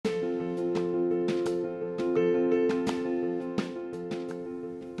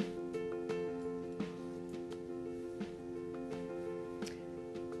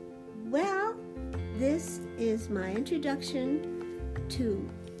is my introduction to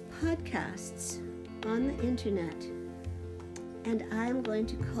podcasts on the internet. And I'm going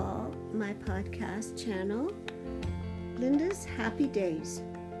to call my podcast channel Linda's Happy Days,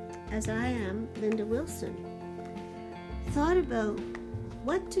 as I am Linda Wilson. Thought about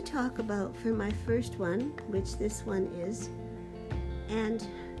what to talk about for my first one, which this one is, and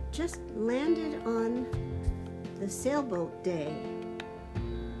just landed on the sailboat day.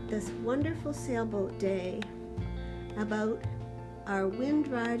 This wonderful sailboat day about our Wind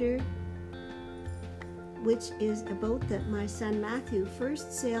Rider, which is a boat that my son Matthew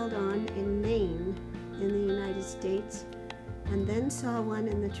first sailed on in Maine in the United States, and then saw one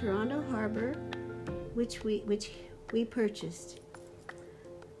in the Toronto Harbor, which we purchased.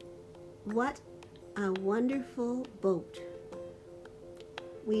 What a wonderful boat.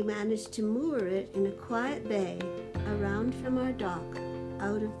 We managed to moor it in a quiet bay around from our dock,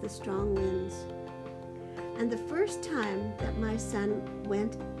 out of the strong winds. And the first time that my son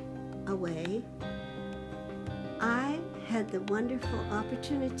went away, I had the wonderful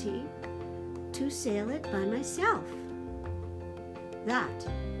opportunity to sail it by myself. That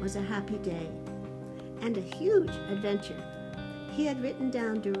was a happy day and a huge adventure. He had written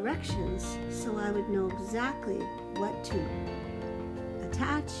down directions so I would know exactly what to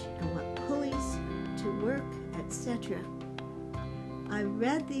attach and what pulleys to work, etc. I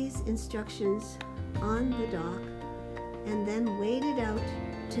read these instructions on the dock and then waded out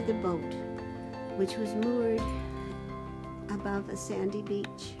to the boat, which was moored above a sandy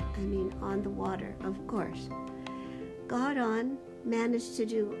beach. On the water, of course. Got on, managed to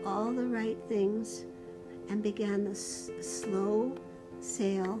do all the right things, and began the slow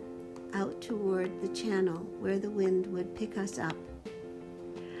sail out toward the channel where the wind would pick us up.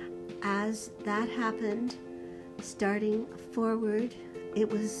 As that happened, starting forward, it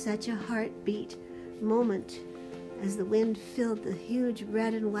was such a heartbeat moment as the wind filled the huge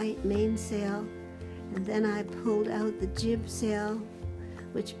red and white mainsail, and then I pulled out the jib sail,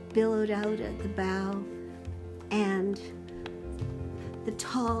 which billowed out at the bow, and the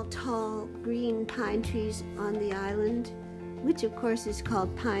tall, tall green pine trees on the island, which of course is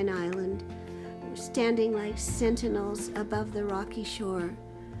called Pine Island, were standing like sentinels above the rocky shore.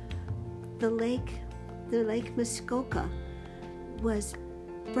 The lake Muskoka, was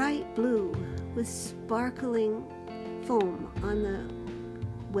bright blue with sparkling foam on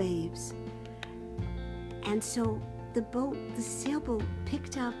the waves. And so the sailboat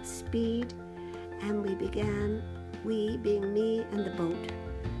picked up speed, and we began, we being me and the boat,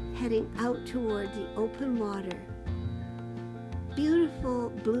 heading out toward the open water.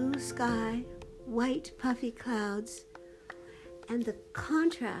 Beautiful blue sky, white puffy clouds, and the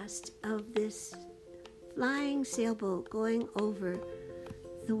contrast of this flying sailboat going over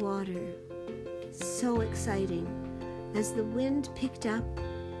the water. So exciting. As the wind picked up,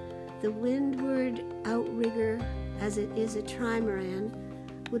 the windward outrigger, as it is a trimaran,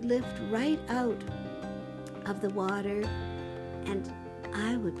 would lift right out of the water, and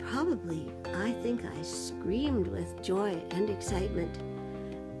I think I screamed with joy and excitement.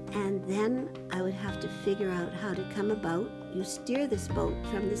 And then I would have to figure out how to come about. You steer this boat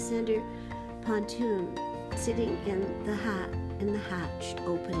from the center pontoon, sitting in the hatch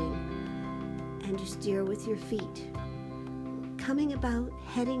opening, and you steer with your feet, coming about,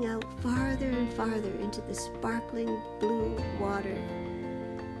 heading out farther and farther into the sparkling blue water.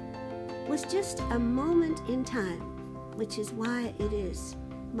 Was just a moment in time, which is why it is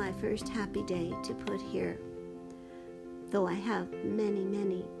my first happy day to put here, though I have many,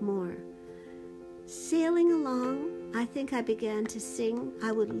 many more. Sailing along, I think I began to sing.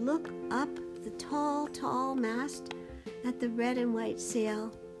 I would look up the tall, tall mast at the red and white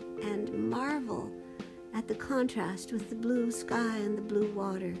sail and marvel at the contrast with the blue sky and the blue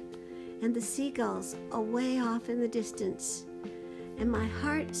water, and the seagulls away off in the distance. And my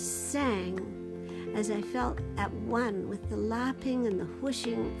heart sang as I felt at one with the lapping and the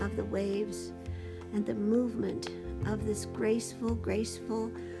whooshing of the waves and the movement of this graceful,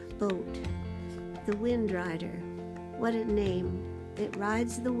 graceful boat. The Wind Rider. What a name. It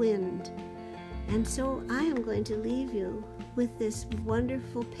rides the wind. And so I am going to leave you with this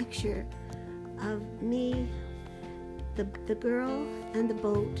wonderful picture of me, the girl and the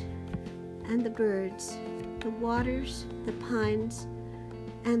boat and the birds, the waters, the pines,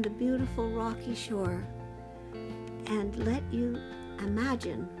 and the beautiful rocky shore, and let you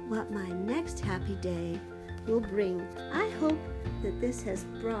imagine what my next happy day will bring. I hope that this has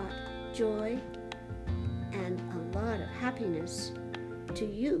brought joy and a lot of happiness to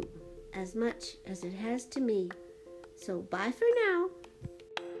you as much as it has to me. So bye for now.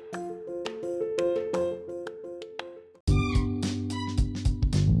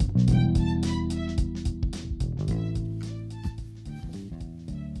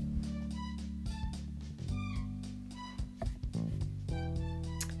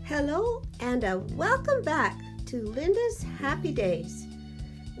 Hello and a welcome back to Linda's Happy Days.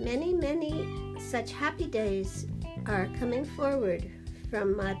 Many, many such happy days are coming forward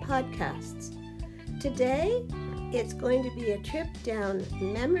from my podcasts. Today, it's going to be a trip down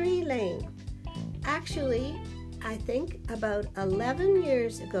memory lane. Actually, I think about 11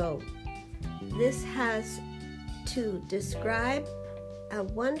 years ago. This has to describe a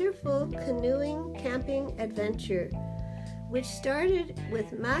wonderful canoeing camping adventure which started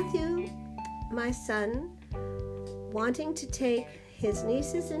with Matthew, my son, wanting to take his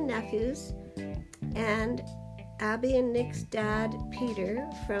nieces and nephews and Abby and Nick's dad, Peter,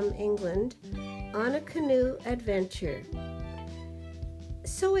 from England, on a canoe adventure.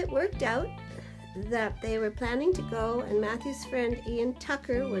 So it worked out that they were planning to go, and Matthew's friend Ian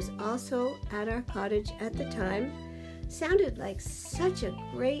Tucker was also at our cottage at the time. Sounded like such a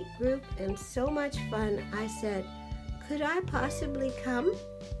great group and so much fun. I said, could I possibly come?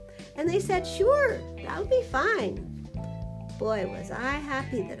 And they said, sure, that would be fine. Boy, was I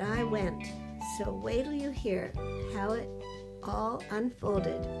happy that I went. So wait till you hear how it all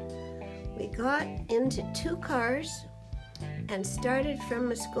unfolded. We got into 2 cars and started from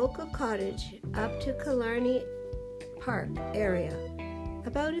Muskoka Cottage up to Killarney Park area,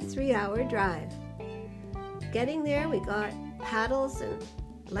 about a 3-hour drive. Getting there, we got paddles and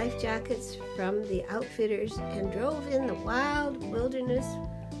life jackets from the outfitters and drove in the wild wilderness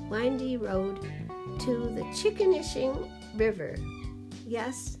windy road to the Chickanishing River.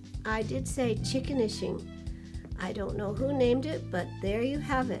 Yes, I did say Chickanishing. I don't know who named it, but there you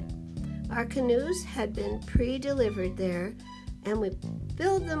have it. Our canoes had been pre-delivered there, and we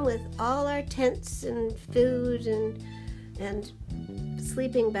filled them with all our tents and food and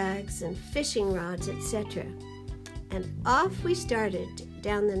sleeping bags and fishing rods, etc. And off we started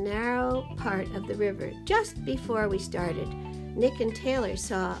down the narrow part of the river. Just before we started, Nick and Taylor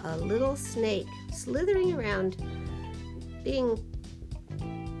saw a little snake slithering around. Being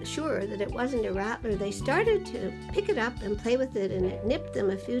sure that it wasn't a rattler, they started to pick it up and play with it, and it nipped them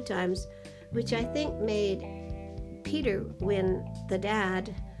a few times, which I think made Peter, the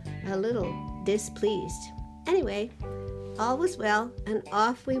dad, a little displeased. Anyway, all was well, and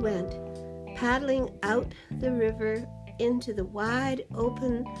off we went, paddling out the river into the wide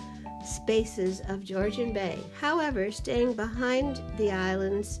open spaces of Georgian Bay. However, staying behind the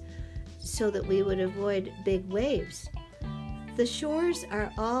islands so that we would avoid big waves. The shores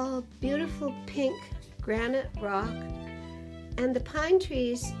are all beautiful pink granite rock, and the pine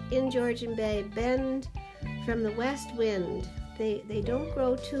trees in Georgian Bay bend from the west wind. They don't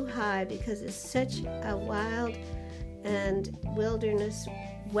grow too high because it's such a wild and wilderness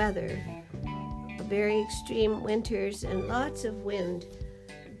weather. Very extreme winters and lots of wind,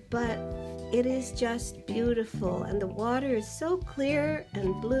 but it is just beautiful, and the water is so clear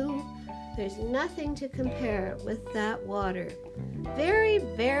and blue. There's nothing to compare with that water. Very,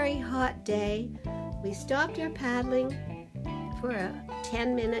 very hot day. We stopped our paddling for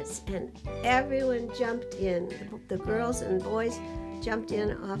 10 minutes and everyone jumped in. The girls and boys jumped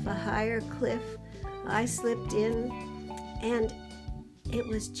in off a higher cliff. I slipped in, and it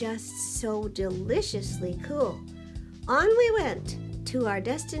was just so deliciously cool. On we went to our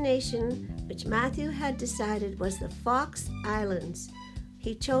destination, which Matthew had decided was the Fox Islands.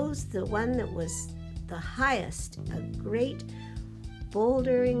 He chose the one that was the highest, a great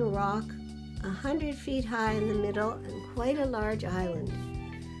bouldering rock, 100 feet high in the middle and quite a large island.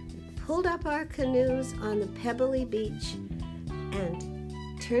 We pulled up our canoes on the pebbly beach and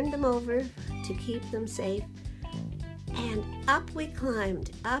turned them over to keep them safe. And up we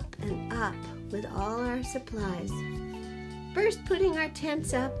climbed, up and up with all our supplies. First putting our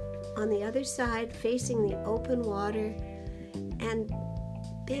tents up on the other side facing the open water, and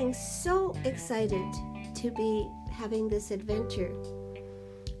being so excited to be having this adventure.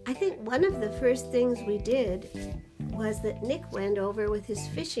 I think one of the first things we did was that Nick went over with his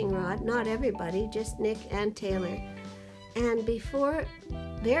fishing rod, not everybody, just Nick and Taylor. And before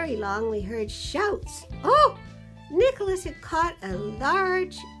very long we heard shouts. Oh! Nicholas had caught a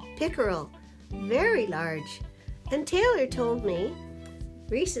large pickerel, very large. And Taylor told me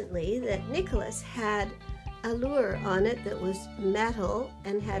recently that Nicholas had a lure on it that was metal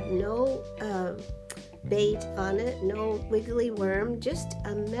and had no bait on it, no wiggly worm, just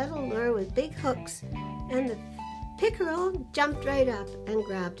a metal lure with big hooks. And the pickerel jumped right up and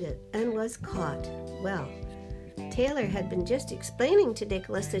grabbed it and was caught. Well, Taylor had been just explaining to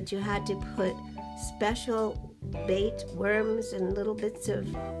Nicholas that you had to put special bait, worms, and little bits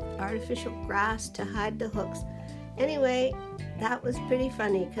of artificial grass to hide the hooks. Anyway, that was pretty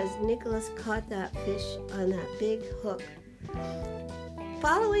funny because Nicholas caught that fish on that big hook.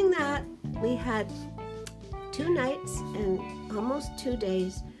 following that, we had 2 nights and almost 2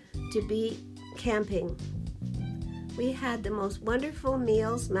 days to be camping. We had the most wonderful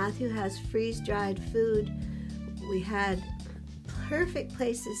meals. Matthew has freeze-dried food. We had perfect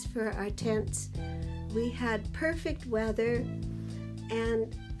places for our tents. We had perfect weather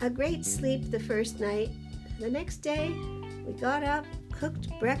and a great sleep the first night. The next day, we got up, cooked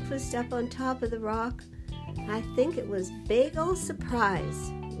breakfast up on top of the rock. I think it was bagel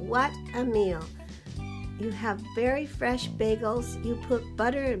surprise. What a meal. You have very fresh bagels. You put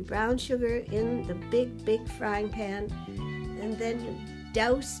butter and brown sugar in the big frying pan, and then you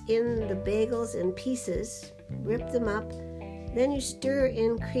douse in the bagels in pieces, rip them up. Then you stir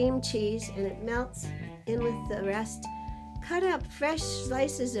in cream cheese, and it melts in with the rest. Cut up fresh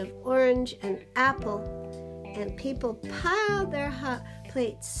slices of orange and apple, and people piled their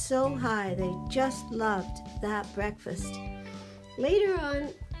plates so high. They just loved that breakfast. Later on,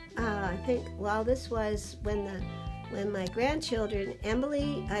 I think, this was when my grandchildren,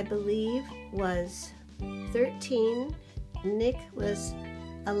 Emily, I believe, was 13, Nick was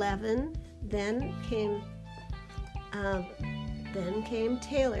 11, then came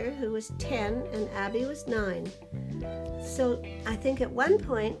Taylor, who was 10, and Abby was 9. So I think at one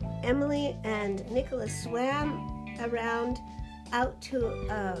point, Emily and Nicholas swam around out to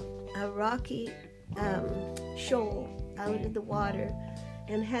a rocky shoal out of the water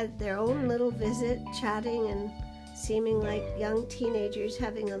and had their own little visit, chatting and seeming like young teenagers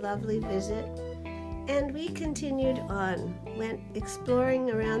having a lovely visit. And we continued on, went exploring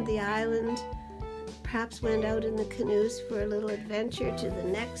around the island, perhaps went out in the canoes for a little adventure to the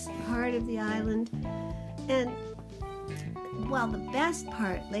next part of the island. And the best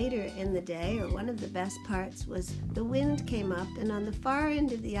part later in the day, or one of the best parts, was the wind came up, and on the far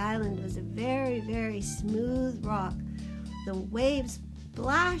end of the island was a very, very smooth rock. The waves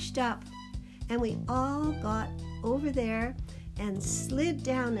splashed up, and we all got over there and slid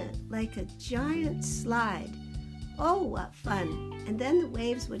down it like a giant slide. Oh, what fun. And then the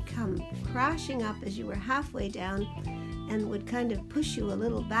waves would come crashing up as you were halfway down and would kind of push you a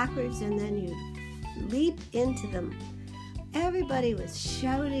little backwards, and then you'd leap into them. Everybody was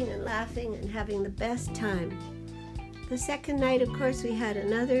shouting and laughing and having the best time. The second night, of course, we had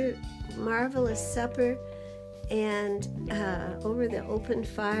another marvelous supper and over the open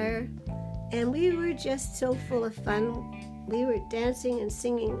fire, and we were just so full of fun. We were dancing and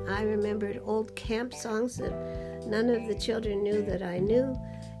singing. I remembered old camp songs that none of the children knew that I knew,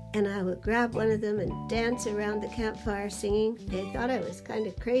 and I would grab one of them and dance around the campfire singing. They thought I was kind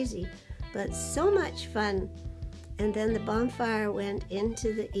of crazy, but so much fun. And then the bonfire went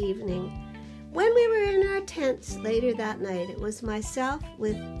into the evening. When we were in our tents later that night, it was myself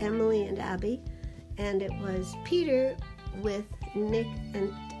with Emily and Abby, and it was Peter with Nick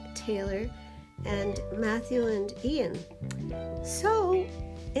and Taylor, and Matthew and Ian. So,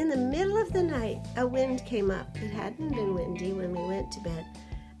 in the middle of the night, a wind came up. It hadn't been windy when we went to bed.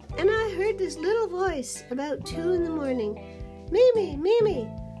 And I heard this little voice about 2 in the morning. "Mimi, Mimi,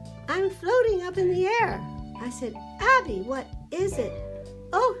 I'm floating up in the air." I said, "Abby, what is it?"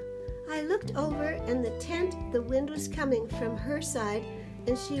 Oh, I looked over, and the tent, the wind was coming from her side,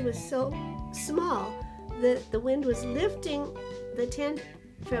 and she was so small that the wind was lifting the tent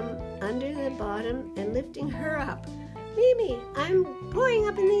from under the bottom and lifting her up. "Mimi, I'm going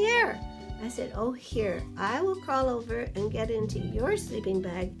up in the air." I said, "Oh, here, I will crawl over and get into your sleeping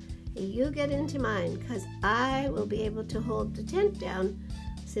bag, and you get into mine, because I will be able to hold the tent down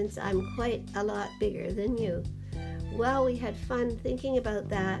since I'm quite a lot bigger than you." Well, we had fun thinking about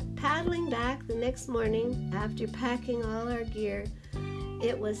that. Paddling back the next morning after packing all our gear,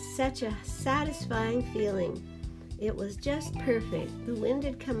 it was such a satisfying feeling. It was just perfect. The wind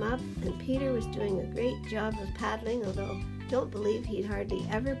had come up, and Peter was doing a great job of paddling, although I don't believe he'd hardly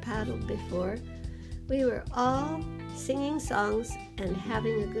ever paddled before. We were all singing songs and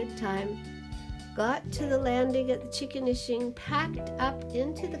having a good time. Got to the landing at the Chickenishi, packed up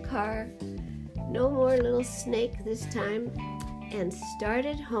into the car, no more little snake this time, and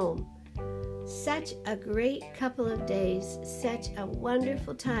started home. Such a great couple of days, such a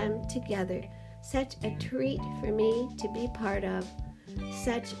wonderful time together, such a treat for me to be part of,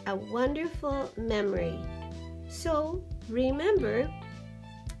 such a wonderful memory. So remember,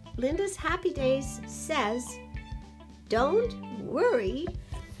 Linda's Happy Days says, don't worry,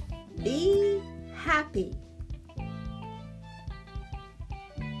 be happy.